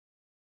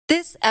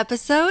This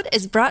episode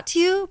is brought to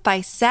you by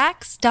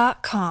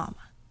Sax.com.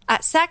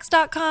 At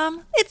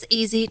Sax.com, it's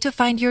easy to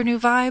find your new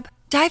vibe.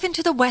 Dive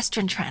into the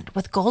Western trend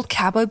with gold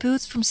cowboy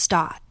boots from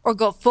Stott, or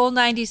go full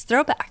 90s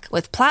throwback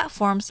with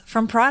platforms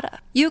from Prada.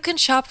 You can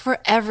shop for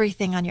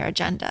everything on your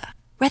agenda,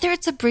 whether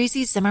it's a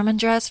breezy Zimmermann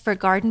dress for a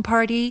garden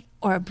party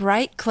or a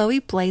bright Chloe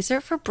blazer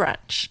for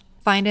brunch.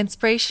 Find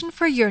inspiration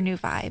for your new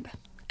vibe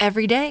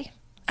every day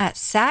at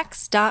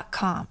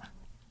Sax.com.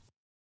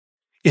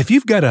 If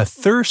you've got a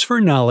thirst for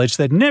knowledge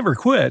that never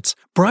quits,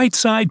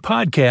 Brightside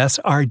Podcasts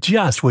are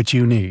just what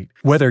you need.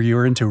 Whether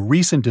you're into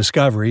recent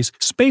discoveries,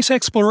 space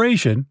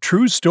exploration,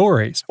 true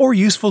stories, or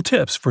useful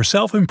tips for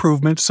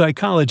self-improvement,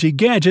 psychology,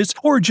 gadgets,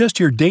 or just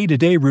your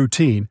day-to-day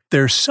routine,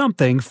 there's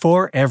something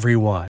for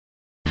everyone.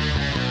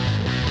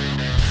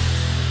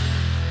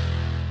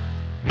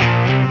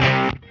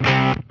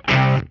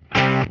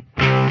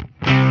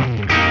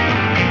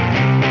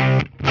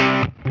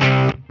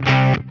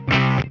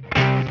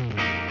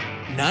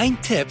 Nine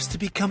tips to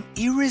become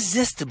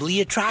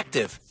irresistibly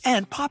attractive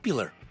and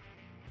popular.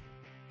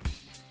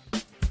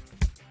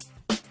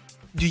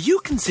 Do you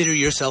consider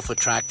yourself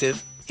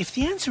attractive? If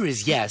the answer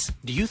is yes,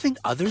 do you think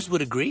others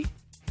would agree?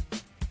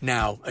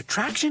 Now,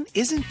 attraction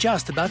isn't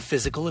just about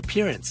physical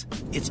appearance.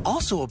 It's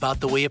also about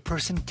the way a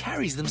person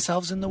carries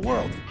themselves in the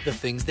world, the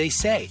things they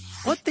say,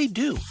 what they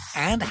do,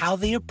 and how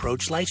they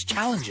approach life's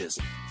challenges.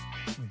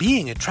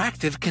 Being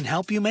attractive can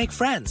help you make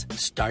friends,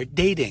 start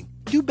dating,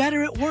 do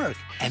better at work,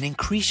 and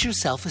increase your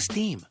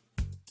self-esteem.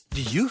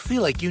 Do you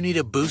feel like you need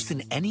a boost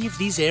in any of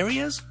these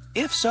areas?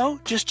 If so,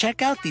 just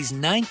check out these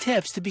 9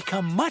 tips to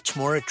become much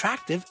more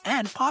attractive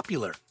and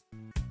popular.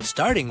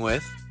 Starting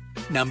with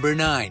number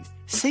 9,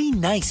 say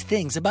nice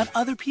things about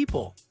other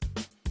people.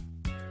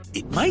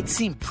 It might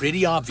seem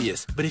pretty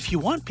obvious, but if you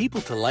want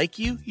people to like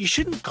you, you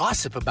shouldn't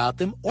gossip about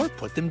them or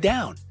put them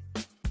down.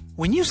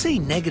 When you say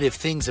negative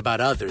things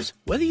about others,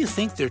 whether you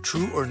think they're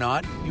true or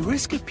not, you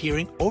risk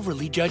appearing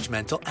overly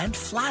judgmental and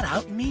flat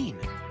out mean.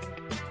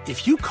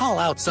 If you call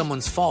out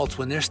someone's faults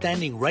when they're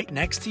standing right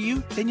next to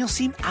you, then you'll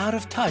seem out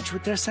of touch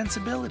with their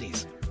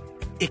sensibilities.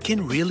 It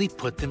can really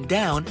put them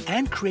down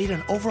and create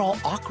an overall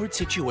awkward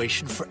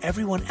situation for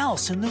everyone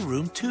else in the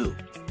room too.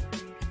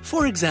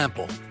 For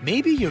example,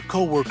 maybe your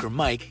coworker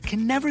Mike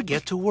can never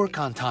get to work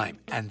on time,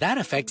 and that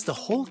affects the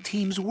whole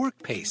team's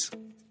work pace.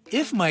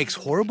 If Mike's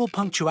horrible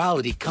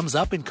punctuality comes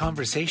up in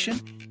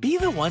conversation, be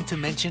the one to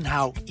mention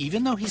how,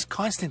 even though he's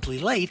constantly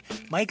late,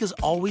 Mike is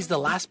always the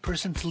last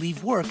person to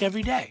leave work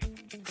every day.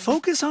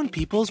 Focus on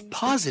people's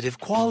positive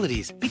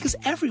qualities, because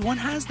everyone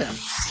has them.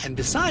 And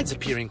besides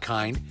appearing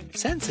kind,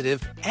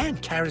 sensitive, and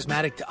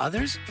charismatic to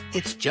others,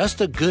 it's just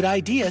a good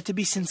idea to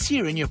be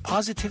sincere in your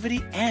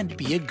positivity and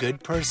be a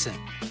good person.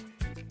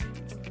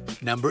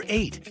 Number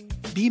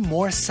 8, be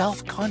more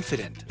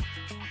self-confident.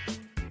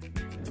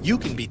 You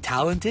can be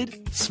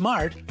talented,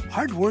 smart,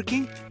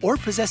 hardworking, or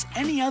possess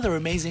any other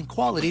amazing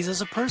qualities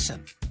as a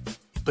person.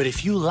 But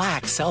if you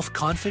lack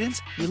self-confidence,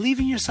 you're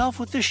leaving yourself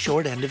with the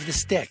short end of the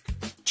stick.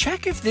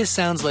 Check if this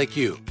sounds like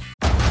you.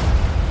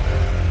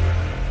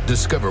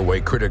 Discover why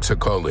critics are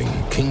calling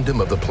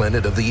Kingdom of the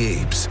Planet of the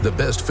Apes the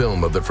best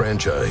film of the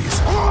franchise.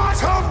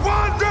 What a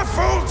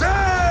wonderful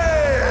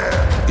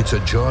day! It's a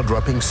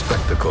jaw-dropping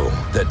spectacle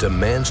that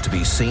demands to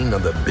be seen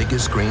on the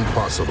biggest screen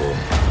possible.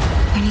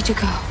 We need to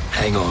go.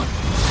 Hang on.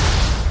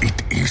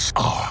 It is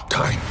our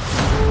time.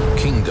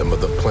 Kingdom of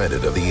the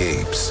Planet of the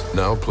Apes.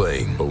 Now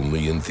playing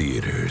only in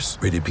theaters.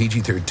 Rated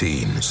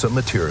PG-13. Some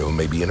material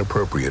may be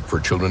inappropriate for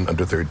children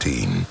under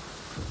 13.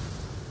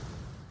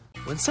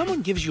 When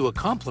someone gives you a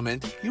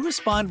compliment, you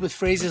respond with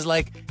phrases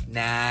like,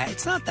 "Nah,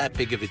 it's not that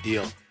big of a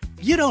deal."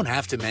 You don't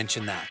have to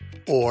mention that.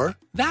 Or,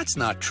 "That's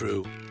not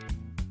true."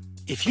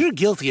 If you're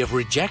guilty of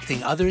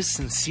rejecting others'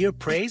 sincere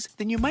praise,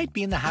 then you might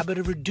be in the habit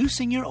of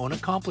reducing your own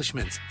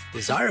accomplishments,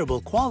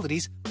 desirable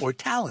qualities, or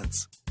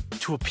talents.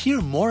 To appear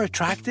more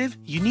attractive,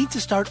 you need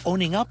to start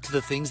owning up to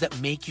the things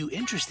that make you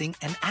interesting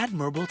and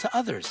admirable to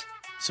others.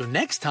 So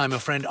next time a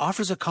friend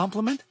offers a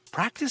compliment,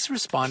 practice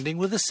responding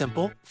with a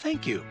simple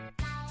thank you.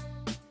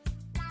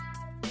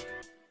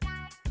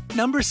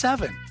 Number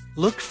 7,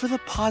 look for the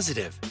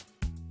positive.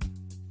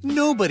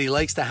 Nobody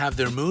likes to have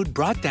their mood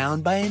brought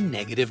down by a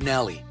negative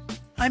Nelly.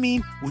 I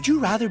mean, would you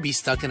rather be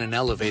stuck in an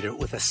elevator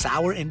with a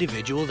sour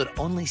individual that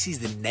only sees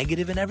the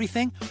negative in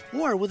everything,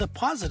 or with a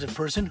positive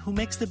person who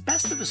makes the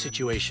best of a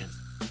situation?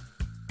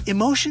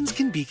 Emotions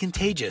can be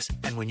contagious,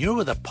 and when you're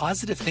with a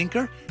positive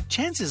thinker,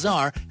 chances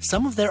are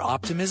some of their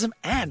optimism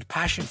and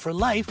passion for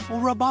life will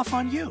rub off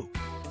on you.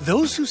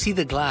 Those who see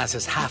the glass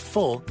as half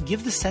full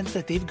give the sense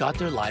that they've got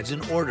their lives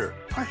in order,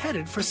 are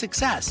headed for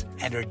success,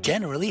 and are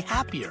generally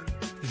happier.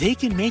 They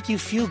can make you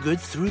feel good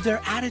through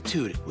their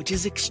attitude, which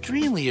is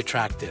extremely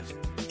attractive.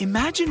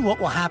 Imagine what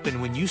will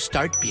happen when you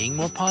start being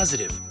more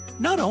positive.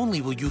 Not only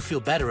will you feel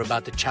better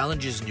about the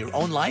challenges in your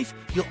own life,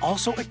 you'll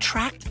also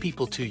attract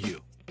people to you.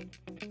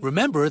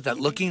 Remember that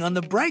looking on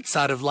the bright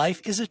side of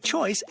life is a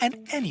choice and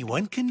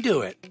anyone can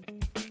do it.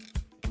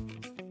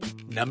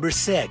 Number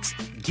 6,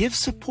 give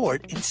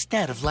support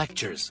instead of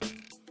lectures.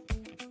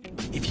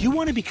 If you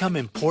want to become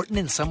important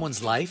in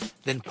someone's life,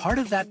 then part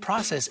of that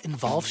process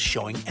involves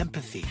showing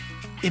empathy.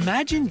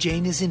 Imagine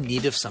Jane is in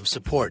need of some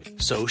support,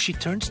 so she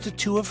turns to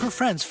two of her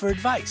friends for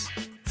advice.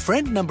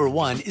 Friend number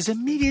 1 is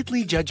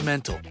immediately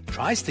judgmental,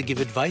 tries to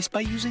give advice by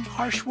using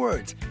harsh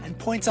words, and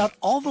points out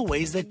all the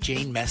ways that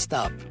Jane messed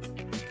up.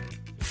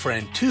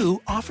 Friend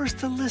 2 offers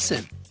to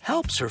listen,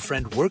 helps her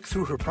friend work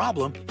through her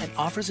problem, and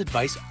offers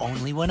advice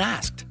only when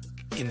asked.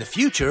 In the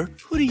future,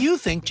 who do you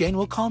think Jane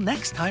will call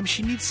next time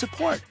she needs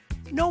support?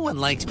 No one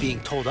likes being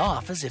told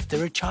off as if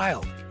they're a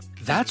child.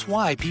 That's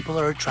why people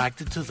are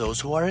attracted to those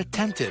who are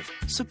attentive,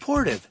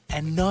 supportive,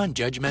 and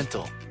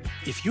non-judgmental.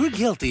 If you're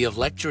guilty of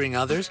lecturing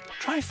others,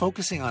 try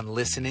focusing on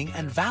listening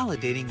and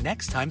validating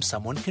next time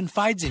someone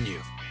confides in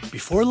you.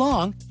 Before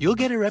long, you'll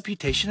get a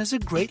reputation as a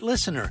great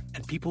listener,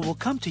 and people will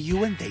come to you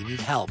when they need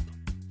help.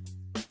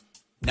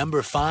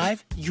 Number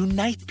 5,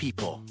 unite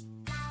people.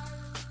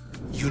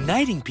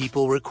 Uniting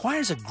people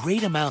requires a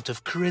great amount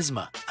of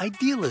charisma,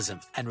 idealism,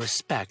 and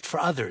respect for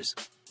others.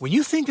 When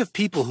you think of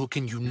people who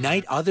can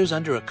unite others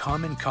under a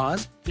common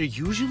cause, they're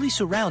usually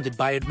surrounded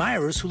by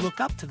admirers who look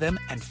up to them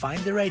and find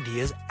their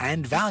ideas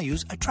and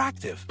values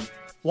attractive.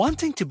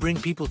 Wanting to bring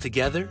people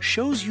together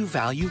shows you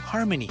value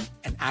harmony,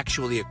 and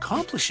actually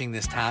accomplishing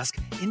this task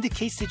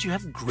indicates that you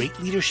have great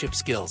leadership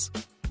skills.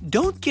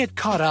 Don't get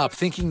caught up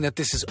thinking that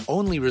this is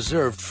only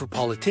reserved for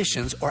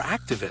politicians or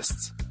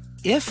activists.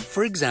 If,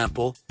 for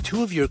example,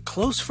 two of your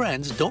close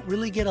friends don't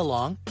really get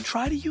along,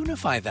 try to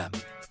unify them.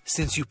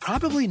 Since you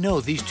probably know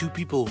these two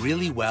people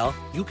really well,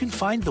 you can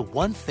find the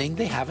one thing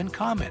they have in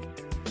common.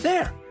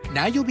 There!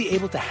 Now you'll be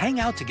able to hang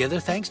out together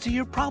thanks to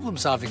your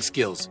problem-solving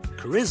skills,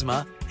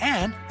 charisma,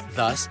 and,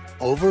 thus,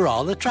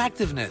 overall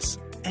attractiveness.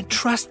 And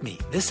trust me,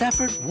 this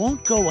effort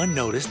won't go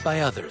unnoticed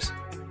by others.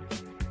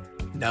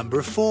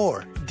 Number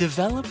 4,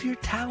 develop your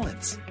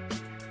talents.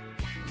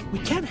 We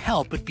can't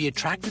help but be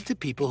attracted to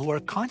people who are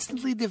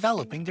constantly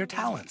developing their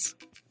talents.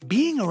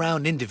 Being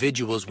around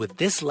individuals with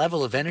this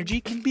level of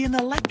energy can be an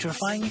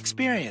electrifying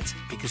experience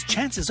because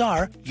chances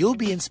are you'll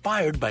be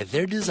inspired by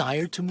their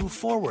desire to move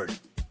forward.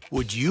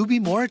 Would you be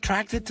more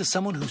attracted to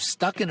someone who's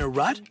stuck in a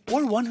rut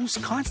or one who's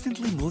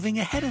constantly moving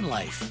ahead in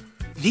life?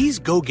 These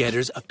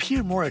go-getters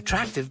appear more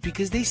attractive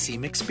because they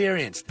seem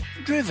experienced,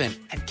 driven,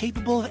 and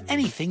capable of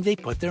anything they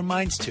put their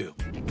minds to.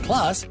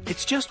 Plus,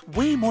 it's just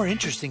way more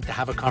interesting to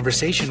have a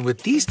conversation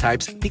with these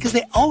types because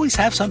they always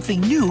have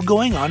something new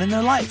going on in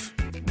their life.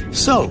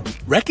 So,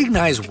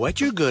 recognize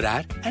what you're good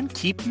at and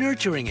keep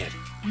nurturing it.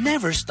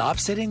 Never stop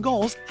setting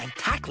goals and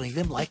tackling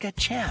them like a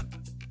champ.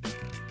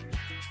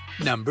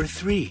 Number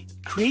 3,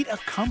 create a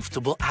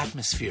comfortable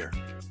atmosphere.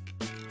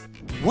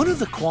 One of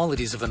the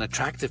qualities of an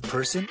attractive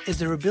person is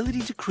their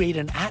ability to create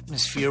an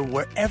atmosphere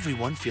where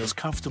everyone feels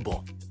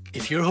comfortable.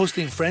 If you're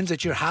hosting friends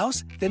at your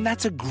house, then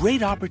that's a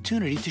great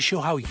opportunity to show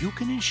how you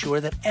can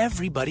ensure that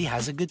everybody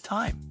has a good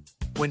time.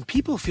 When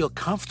people feel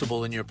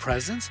comfortable in your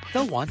presence,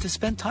 they'll want to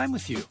spend time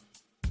with you.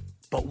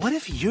 But what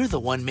if you're the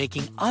one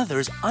making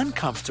others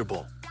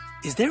uncomfortable?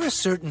 Is there a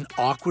certain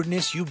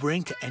awkwardness you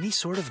bring to any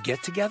sort of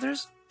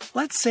get-togethers?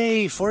 Let's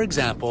say, for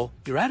example,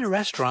 you're at a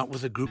restaurant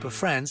with a group of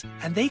friends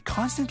and they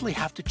constantly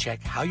have to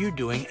check how you're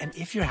doing and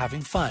if you're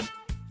having fun.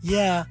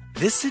 Yeah,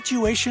 this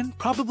situation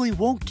probably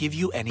won't give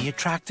you any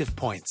attractive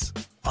points.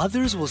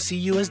 Others will see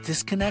you as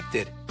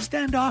disconnected,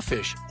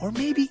 standoffish, or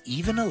maybe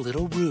even a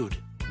little rude.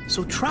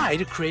 So try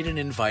to create an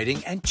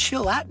inviting and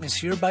chill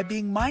atmosphere by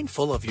being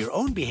mindful of your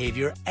own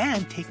behavior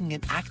and taking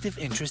an active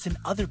interest in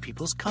other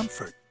people's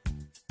comfort.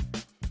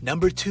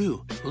 Number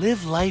 2,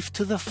 live life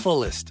to the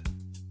fullest.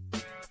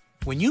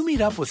 When you meet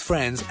up with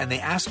friends and they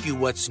ask you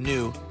what's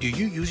new, do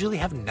you usually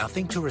have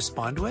nothing to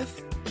respond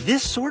with?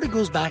 This sort of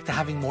goes back to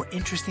having more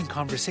interesting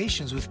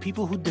conversations with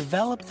people who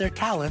develop their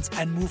talents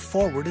and move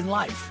forward in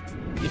life.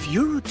 If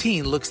your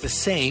routine looks the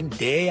same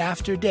day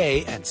after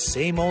day and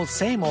same old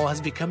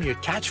has become your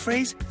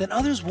catchphrase, then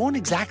others won't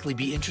exactly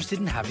be interested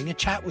in having a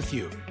chat with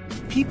you.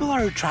 People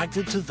are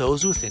attracted to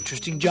those with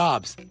interesting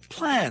jobs,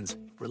 plans,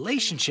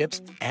 relationships,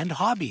 and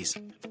hobbies.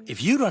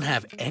 If you don't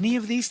have any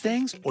of these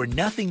things or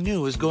nothing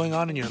new is going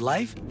on in your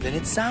life, then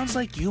it sounds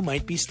like you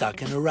might be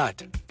stuck in a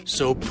rut.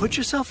 So put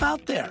yourself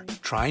out there,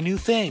 try new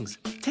things,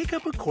 take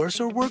up a course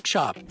or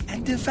workshop,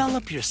 and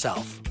develop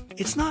yourself.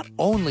 It's not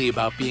only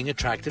about being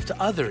attractive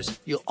to others,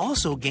 you'll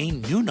also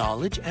gain new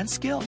knowledge and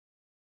skill.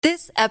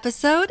 This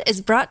episode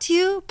is brought to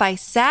you by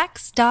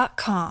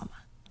Saks.com.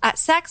 At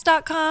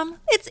Saks.com,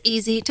 it's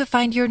easy to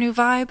find your new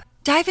vibe.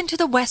 Dive into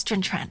the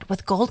Western trend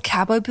with gold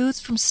cowboy boots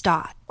from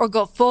Stott, or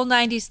go full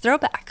 90s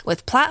throwback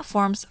with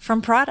platforms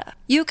from Prada.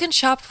 You can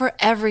shop for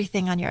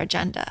everything on your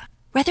agenda,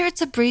 whether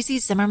it's a breezy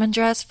Zimmermann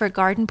dress for a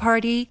garden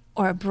party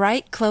or a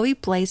bright Chloe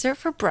blazer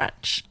for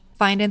brunch.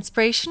 Find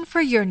inspiration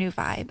for your new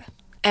vibe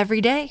every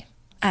day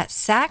at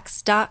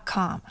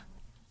Saks.com.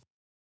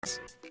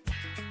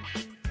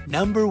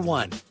 Number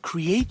 1,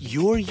 create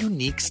your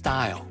unique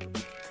style.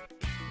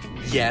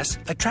 Yes,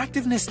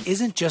 attractiveness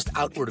isn't just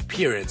outward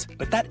appearance,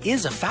 but that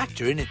is a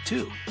factor in it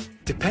too.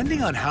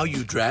 Depending on how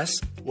you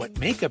dress, what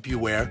makeup you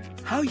wear,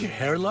 how your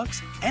hair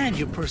looks, and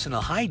your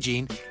personal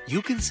hygiene, you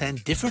can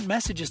send different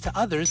messages to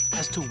others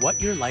as to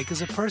what you're like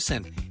as a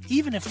person,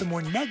 even if the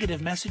more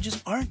negative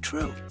messages aren't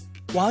true.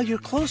 While your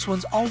close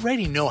ones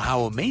already know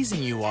how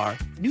amazing you are,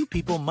 new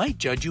people might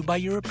judge you by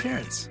your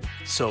appearance.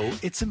 So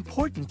it's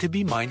important to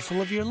be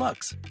mindful of your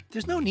looks.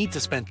 There's no need to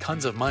spend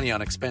tons of money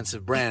on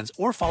expensive brands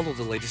or follow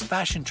the latest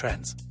fashion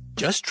trends.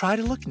 Just try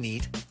to look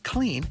neat,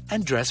 clean,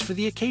 and dress for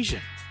the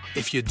occasion.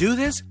 If you do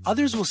this,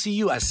 others will see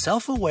you as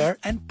self-aware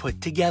and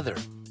put together.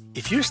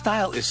 If your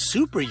style is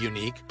super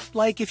unique,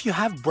 like if you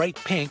have bright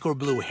pink or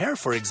blue hair,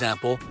 for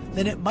example,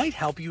 then it might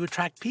help you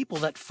attract people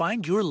that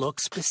find your look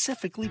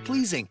specifically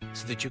pleasing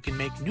so that you can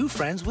make new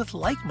friends with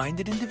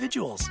like-minded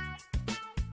individuals.